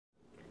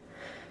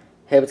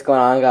Hey, what's going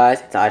on, guys?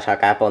 It's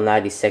iTalk Apple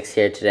 96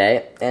 here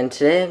today, and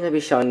today I'm going to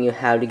be showing you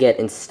how to get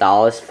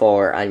Installous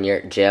 4 on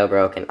your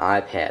jailbroken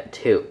iPad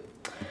 2.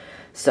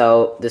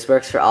 So, this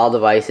works for all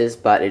devices,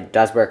 but it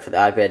does work for the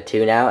iPad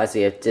 2 now, as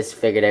we have just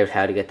figured out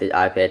how to get the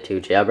iPad 2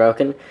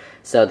 jailbroken.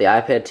 So, the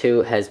iPad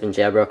 2 has been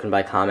jailbroken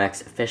by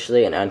Comex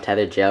officially, an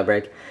untethered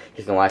jailbreak.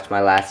 You can watch my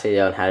last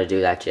video on how to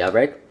do that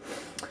jailbreak.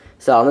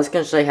 So, I'm just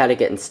going to show you how to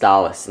get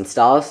Installous.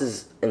 Installous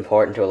is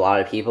important to a lot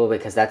of people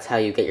because that's how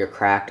you get your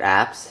cracked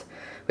apps.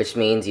 Which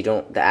means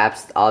all the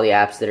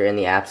apps that are in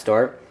the App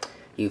Store,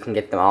 you can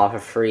get them all for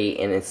free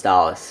in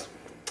Installous,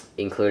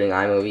 including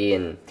iMovie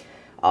and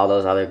all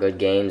those other good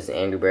games,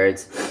 Angry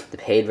Birds, the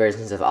paid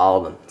versions of all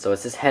of them. So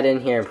let's just head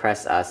in here and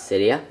press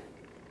Cydia,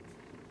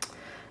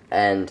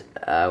 and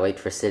wait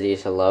for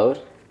Cydia to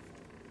load.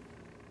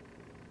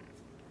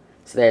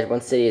 So there's,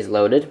 once Cydia is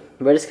loaded,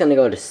 we're just going to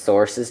go to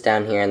Sources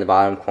down here in the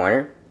bottom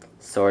corner,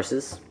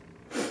 Sources,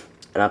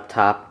 and up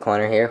top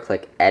corner here,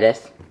 click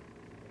Edit,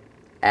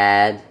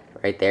 Add.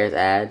 Right there's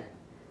add,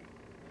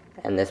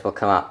 and this will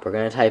come up. We're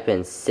going to type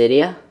in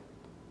Cydia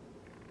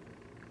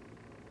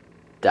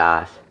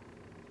dot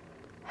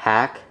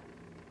hack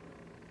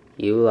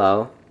you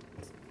low,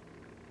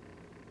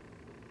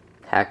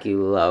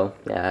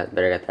 yeah,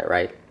 better get that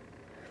right,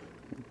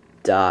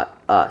 dot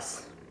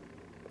us.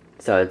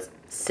 So it's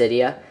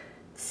Cydia,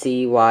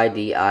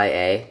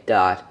 CYDIA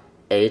dot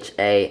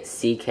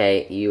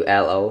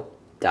HACKULO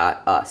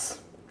dot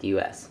us,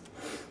 US.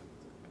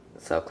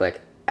 So click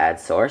add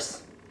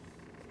source.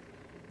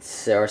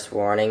 Source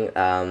warning,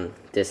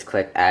 just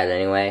click add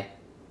anyway.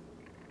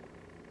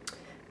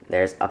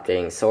 There's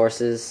updating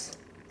sources,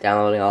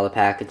 downloading all the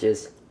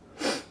packages.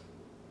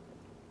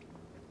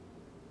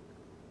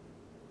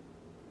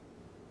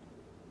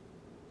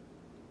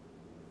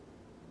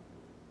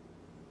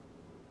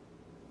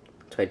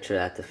 Let's wait for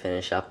that to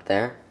finish up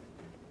there.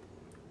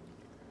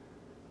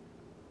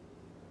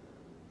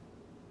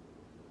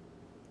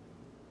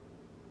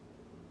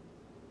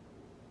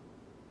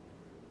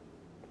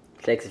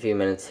 It takes a few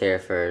minutes here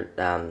for it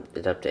to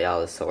update all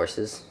the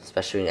sources,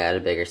 especially when you add a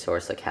bigger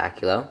source like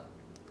Hackulo.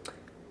 I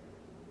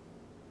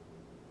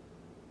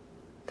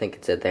think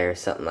it said there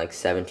something like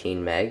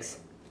 17 megs.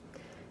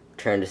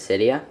 Turn to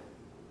Cydia.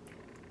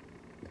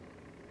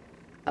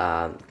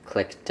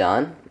 Click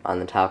Done. On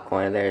the top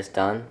corner there is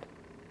Done.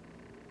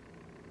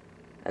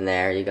 And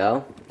there you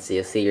go. So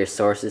you'll see your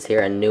sources here.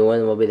 A new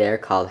one will be there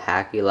called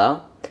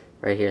Hackulo.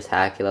 Right here's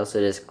Hackulo, so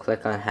just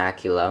click on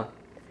Hackulo.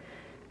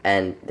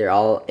 And they're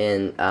all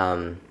in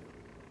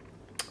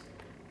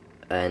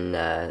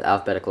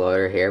alphabetical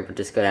order here, but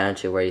just go down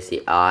to where you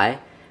see I,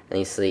 and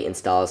you see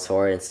Installous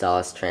 4 and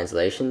Installous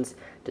Translations.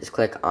 Just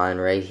click on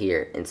right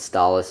here,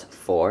 Installous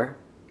 4,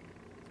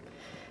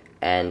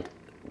 and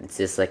it's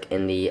just like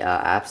in the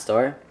App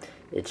Store.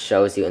 It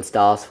shows you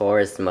Installous 4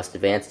 is the most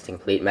advanced and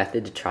complete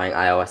method to trying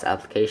iOS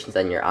applications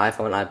on your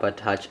iPhone, iPod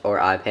Touch, or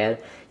iPad.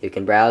 You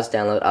can browse,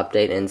 download,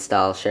 update, and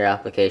install, share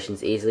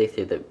applications easily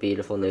through the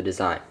beautiful new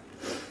design.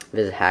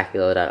 Visit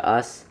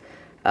hackulo.us,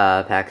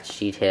 package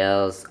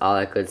details, all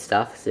that good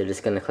stuff. So you're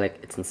just going to click,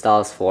 it's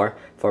Installous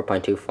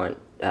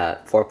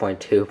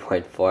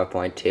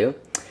 4.2.4.2.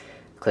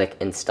 Click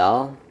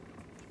Install.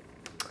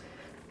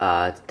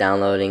 It's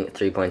downloading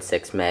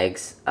 3.6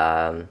 megs.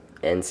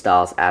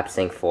 Installs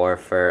AppSync 4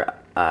 for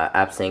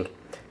AppSync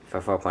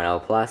for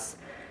 4.0 plus.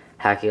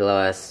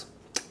 Hackulo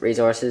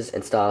resources,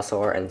 Installous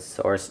 4, and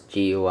Source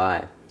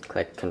GUI.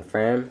 Click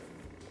Confirm.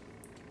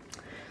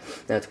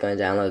 Now it's going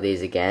to download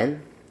these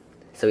again.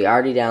 So we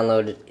already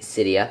downloaded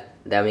Cydia,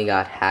 then we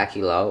got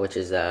Hackulo, which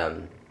is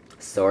a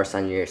source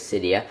on your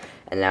Cydia,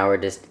 and now we're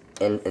just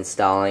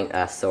installing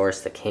a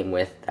source that came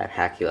with that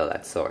Hackulo,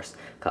 that source,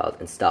 called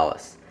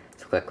Installous.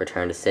 So click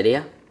Return to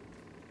Cydia,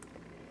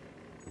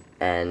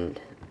 and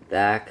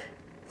back,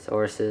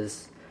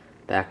 Sources,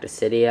 back to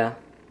Cydia.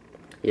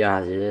 You don't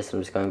have to do this,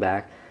 I'm just going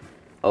back.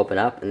 Open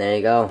up, and there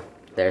you go.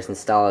 There's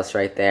Installous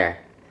right there.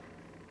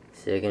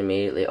 So you can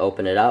immediately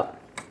open it up.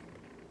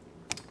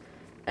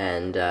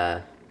 And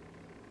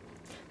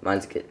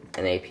mine's get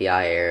an API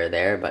error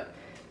there, but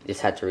you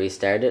just had to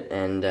restart it,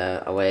 and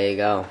away you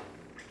go.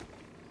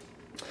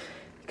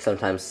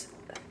 Sometimes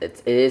it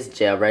is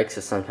jailbreak,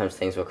 so sometimes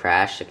things will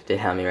crash. It did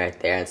have me right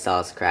there,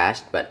 Installous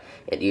crashed, but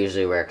it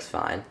usually works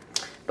fine.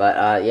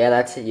 But yeah,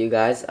 that's it, you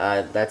guys.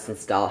 That's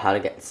how to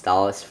get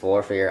Installous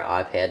 4 for your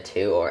iPad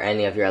 2 or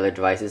any of your other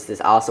devices.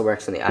 This also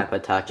works on the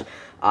iPod Touch,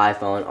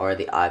 iPhone, or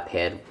the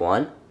iPad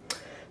 1.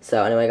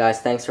 So anyway, guys,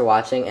 thanks for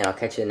watching, and I'll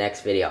catch you in the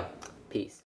next video. Peace.